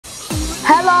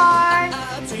Hello!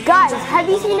 Guys, have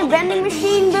you seen a vending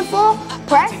machine before?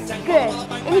 Press good.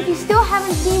 And if you still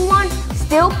haven't seen one,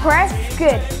 still press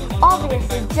good.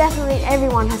 Obviously, definitely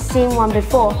everyone has seen one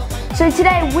before. So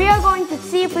today we are going to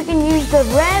see if we can use the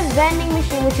rare vending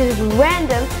machine, which is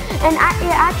random, and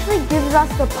it actually gives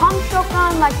us the pump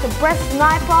shotgun, like the breast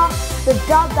sniper, the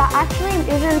dub that actually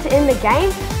isn't in the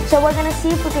game. So we're gonna see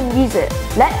if we can use it.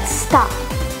 Let's start.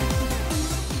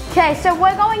 Okay, so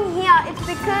we're going here. It's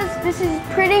because this is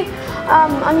pretty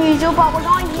unusual, but we're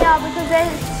going here because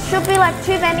there should be like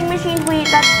 2 vending machines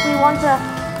that we want to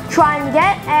try and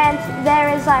get, and there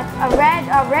is like a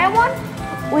rare one,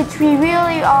 which we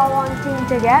really are wanting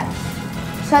to get.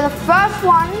 So the first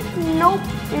one, nope,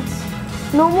 it's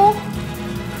normal.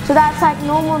 So that's like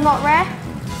normal, not rare.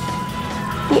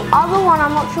 The other one,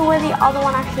 I'm not sure where the other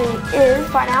one actually is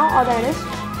right now. Oh, there it is,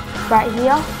 right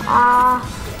here.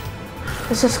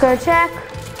 Let's just go check.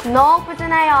 Nope, it's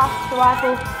an AR, the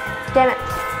rifle. Damn it.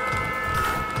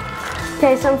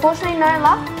 Okay, so unfortunately no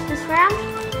luck this round.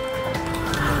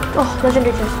 Oh,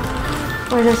 legendary chest.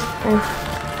 What is this?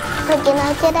 Can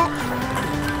I get it?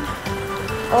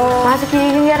 Oh. Mythic, you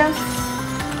can get him.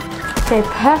 Okay,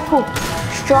 purple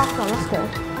striker, let's go.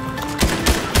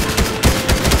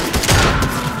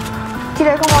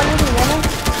 Kiddo, come on, you can get him.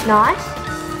 Nice.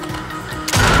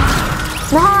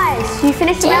 Nice! You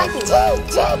finished the bounty.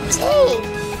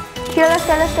 Here, let's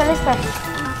go, let's go, let's go.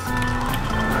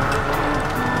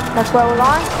 That's where we're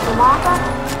going, the marker.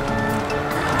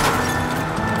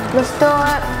 Let's do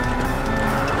it.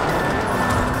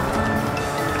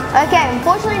 Okay,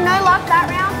 unfortunately no luck that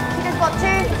round. He just got 2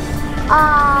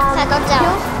 I got 0.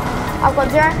 kills. I've got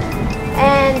 0.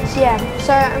 And yeah,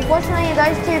 so unfortunately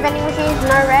those 2 vending machines,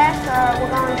 no rare, so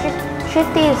we're going to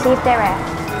shifty and see if they're rare.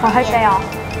 I hope they are.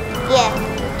 Yeah.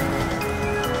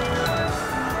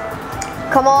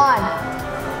 Come on.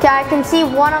 Okay, I can see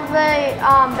one of the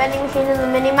vending machines in the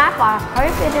mini-map. I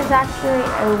hope it is actually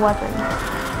a weapon.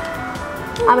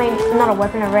 I mean, not a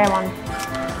weapon, a rare one.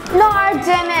 No,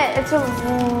 damn it, it's a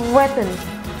weapon.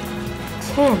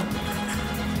 10.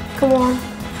 Come on.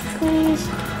 Please,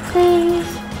 please.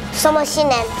 Submachine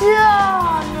gun.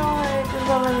 Oh, no, it's a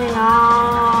submachine.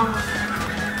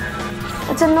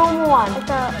 It's a normal one.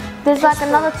 There's like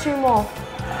another 2 more.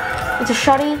 It's a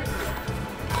shotty.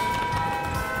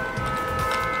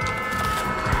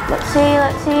 Let's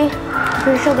see.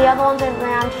 Pretty sure the other one's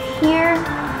around here.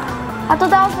 I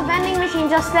thought that was the vending machine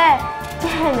just there.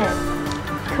 Damn it.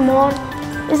 Come on.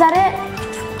 Is that it?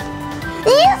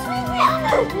 Yes, we found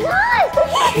it. Nice.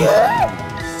 Yes.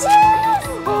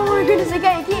 Oh my goodness.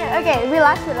 Okay,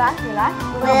 relax. We're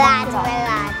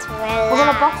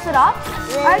gonna box it up.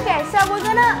 Okay, so we're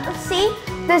gonna see.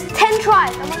 There's 10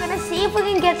 tries, and we're gonna see if we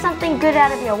can get something good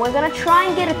out of here. We're gonna try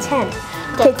and get a 10.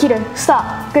 Okay, kiddo, start.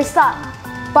 Go start.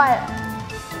 Buy it.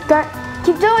 Go.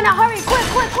 Keep doing it. Hurry. Quick.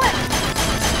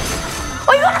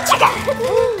 Oh, you got a chicken!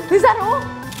 Is that all?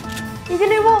 You can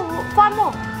do more. 5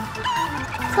 more.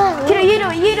 Kiddo,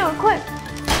 you do it. Quick.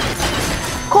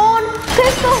 Corn.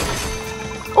 Pistol.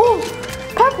 Oh,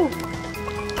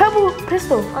 purple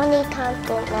pistol. Only can't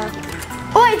do it now.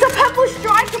 Oh, it's a purple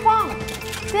striker bomb.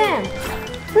 Damn.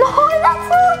 No,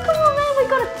 that's all. Come on, man. We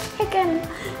got a chicken.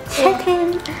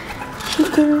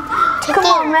 Come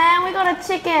on, man. We got a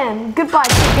chicken. Goodbye,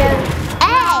 chicken.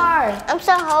 Hey, No. I'm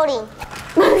still holding.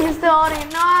 You're still holding.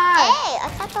 No. Hey, I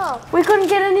got it. We couldn't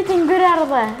get anything good out of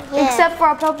there. Yeah. Except for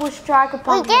a purple striker We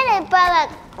pump. get it, but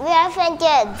like, we haven't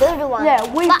get a good one. Yeah,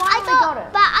 we finally got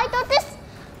it. But I thought this.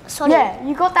 Sorry. Yeah,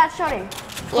 you got that shotty.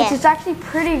 Which Yeah. is actually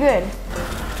pretty good.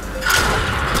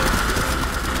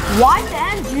 White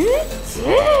and GG.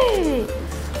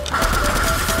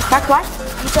 Back white.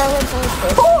 You saw him finish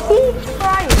this. Oh, where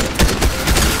are you?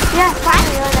 Yeah,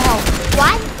 finally, where the hell?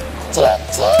 What?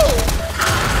 GG.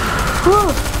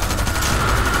 Ooh.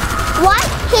 What?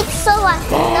 Hit so much.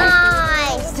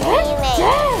 Nice. Teammate.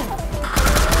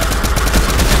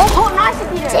 Oh, nice of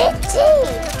you. GG.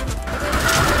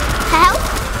 Help?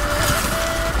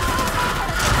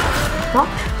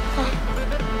 Knocked.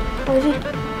 Where is he?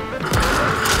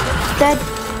 Dead.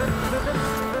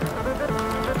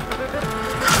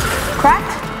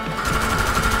 Cracked.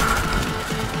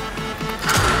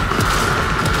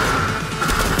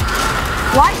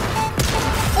 White.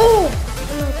 Oh!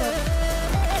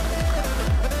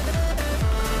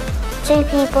 3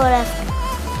 people left.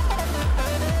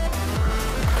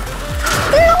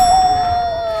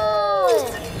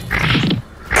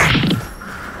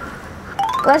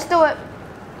 Let's do it.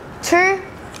 2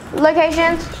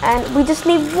 locations, and we just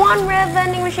need 1 rare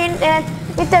vending machine. And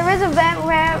if there is a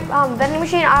rare vending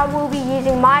machine, I will be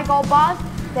using my gold bars.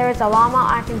 There is a llama,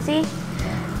 I can see.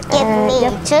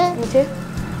 Yep. Me too.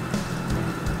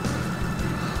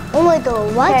 Oh my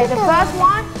god, why okay, the first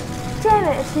one. Damn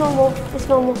it, it's normal. It's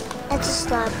normal. It's a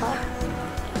sniper.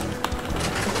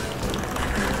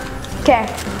 Okay,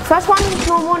 first one is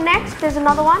normal. Next, there's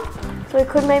another one. So we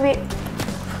could maybe.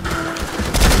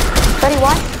 Ready,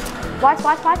 white. Nice.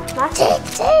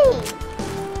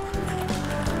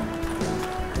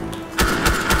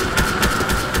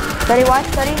 Ready,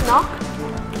 white, ready, knock.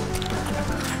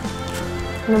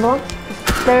 Another one.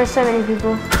 There are so many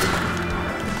people.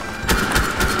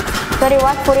 Ready,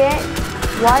 white, 48.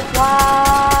 White.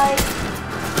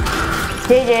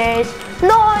 GG's.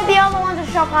 No, the other one's a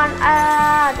shotgun.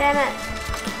 Ah, damn it.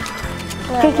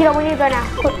 Okay, kiddo, we need to go now.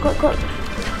 Quick.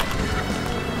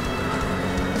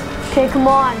 Okay, come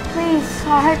on, please.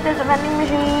 I hope there's a vending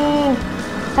machine.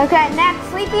 Okay, next,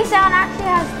 Sleepy Sound actually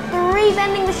has 3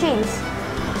 vending machines.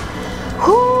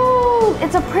 Whoo,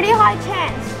 it's a pretty high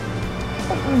chance.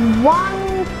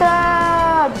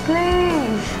 1/3,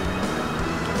 please.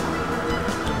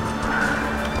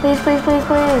 Please.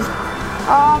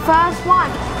 First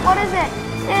one. What is it?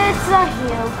 It's a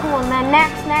heal. Come on, man.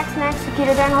 Next.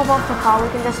 Kiddo, don't hop off the car. We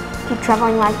can just keep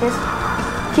traveling like this.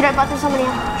 Kiddo, but there's somebody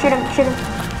here. Shoot him.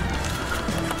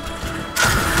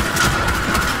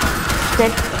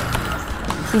 Good.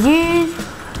 GG's.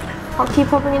 I'll keep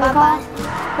hopping in the car.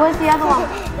 Where's the other one?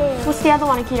 What's the other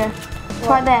one, Kiddo? It's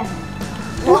right there.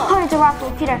 Oh, it's a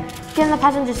rifle. Kiddo, get in the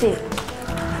passenger seat.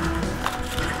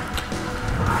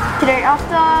 Kiddo,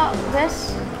 after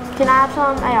this, can I have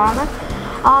some AR ammo?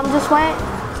 Just wait.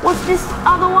 What's this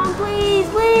other one, please?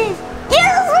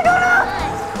 Yes, we got it!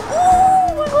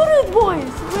 Oh, we got it,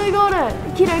 boys. We got it.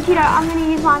 Kiddo, I'm gonna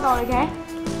use my gold, okay?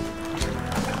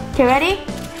 Okay, ready?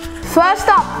 First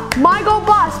up, my gold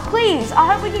bus, please. I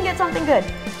hope we can get something good.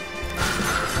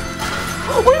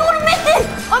 We got a Mythic!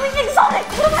 I mean exotic!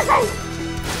 What am I saying?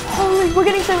 Holy, we're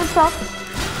getting so much stuff.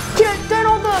 Kiddo, don't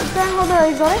hold the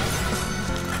exotic.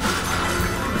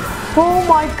 Oh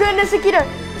my goodness, Kiddo.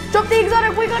 Drop the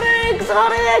exotic. We got an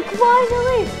exotic,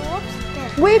 finally.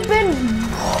 We've been,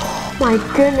 oh my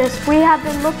goodness, we have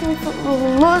been looking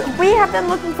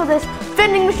for this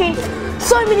vending machine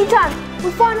so many times.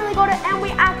 We finally got it, and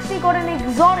we actually got an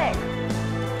exotic.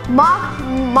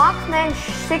 Marksman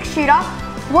 6 shooter.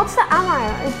 What's the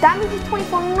ammo? Damage is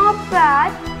 24, not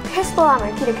bad. Pistol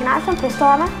ammo. Kiddo, can I have some pistol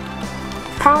ammo?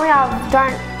 Apparently I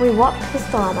don't. Wait, what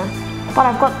pistol ammo? But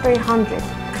I've got 300.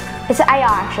 It's an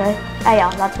AR actually.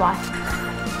 AR, that's why.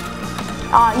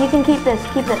 You can keep this.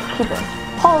 Keep it.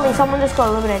 Holy, someone just got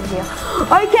eliminated here.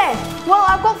 Okay, well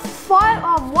I've got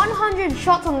 100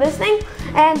 shots on this thing,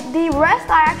 and the rest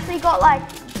I actually got like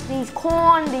these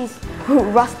corn, these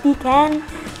rusty can.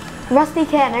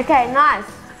 Okay, nice.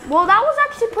 Well, that was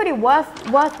actually pretty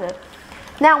worth it.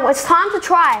 Now it's time to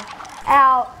try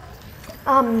our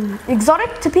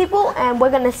exotic to people, and we're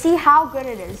gonna see how good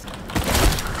it is.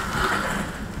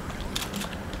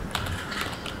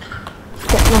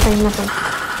 Okay, nothing.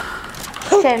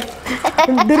 Okay.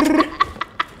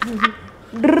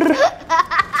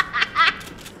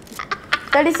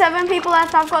 37 people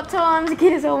left. I've got 2 of them.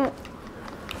 Kiddo's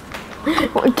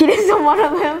on one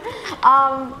of them.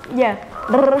 Yeah.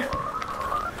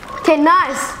 Okay,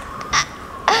 nice.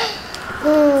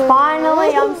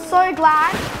 Finally, I'm so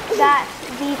glad that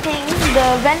the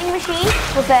vending machine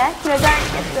was there. You know, don't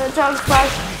get the drugs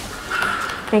first.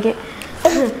 Take it.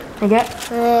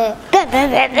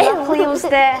 Luckily it was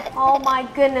there. Oh my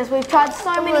goodness, we've tried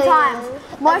so many times.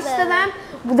 Most of them,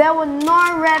 there were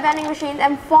no rare vending machines,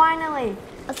 and finally,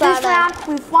 this round,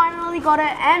 we finally got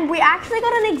it, and we actually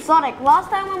got an exotic. Last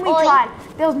time when we tried,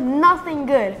 there was nothing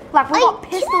good. Like, we got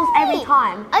pistols every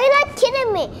time. Are you not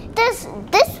kidding me? This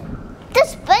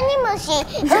vending machine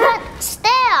is on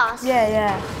stairs.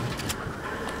 Yeah.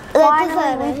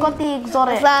 Finally, we've got the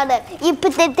exotic. You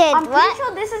put it in, I'm pretty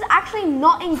sure this is actually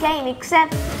not in game,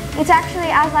 except it's actually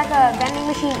as like a vending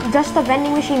machine, just a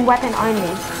vending machine weapon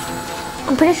only.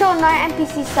 I'm pretty sure no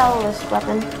NPCs sell this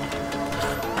weapon.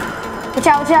 Watch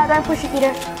out, don't push it,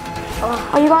 Peter.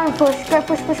 Oh, you're going to push. Go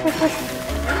push.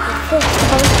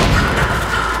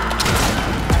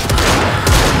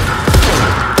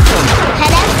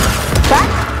 Head up. Back.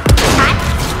 Hot.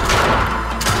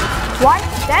 White,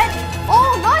 dead.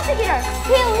 Oh, nice, Akira.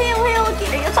 Heal,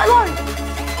 Akira. You're so low.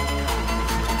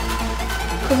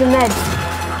 There's a med.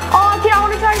 Oh, Akira, I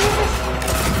want to try to use this.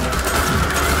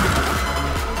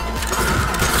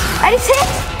 86.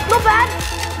 Not bad.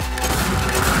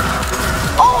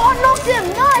 Oh, I knocked him.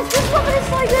 Nice. This weapon is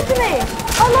so good to me.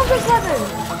 I love this weapon.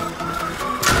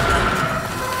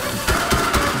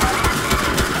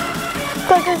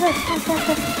 Go.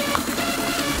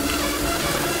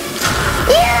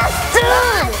 Yes!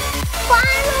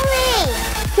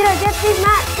 get these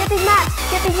mats, get these mats,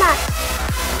 get these mats.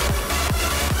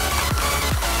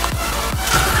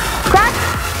 Crack.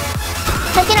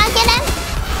 Take it on, get him.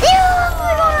 We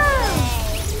got him.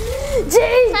 GG.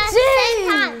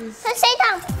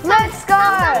 Let's go.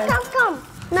 Come.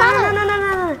 No.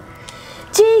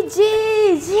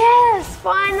 GG's. Yes,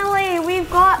 finally we've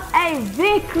got a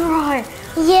victory.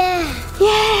 Yeah.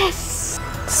 Yes.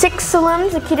 6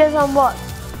 slims, the kid is on what?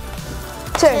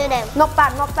 2. Not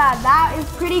bad. That is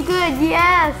pretty good.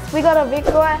 Yes, we got a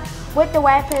victory with the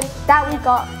weapon that we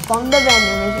got from the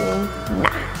vending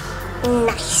machine.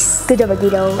 Nice. Good job,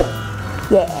 Guido.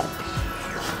 Yeah.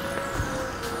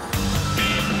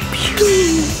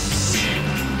 Pew.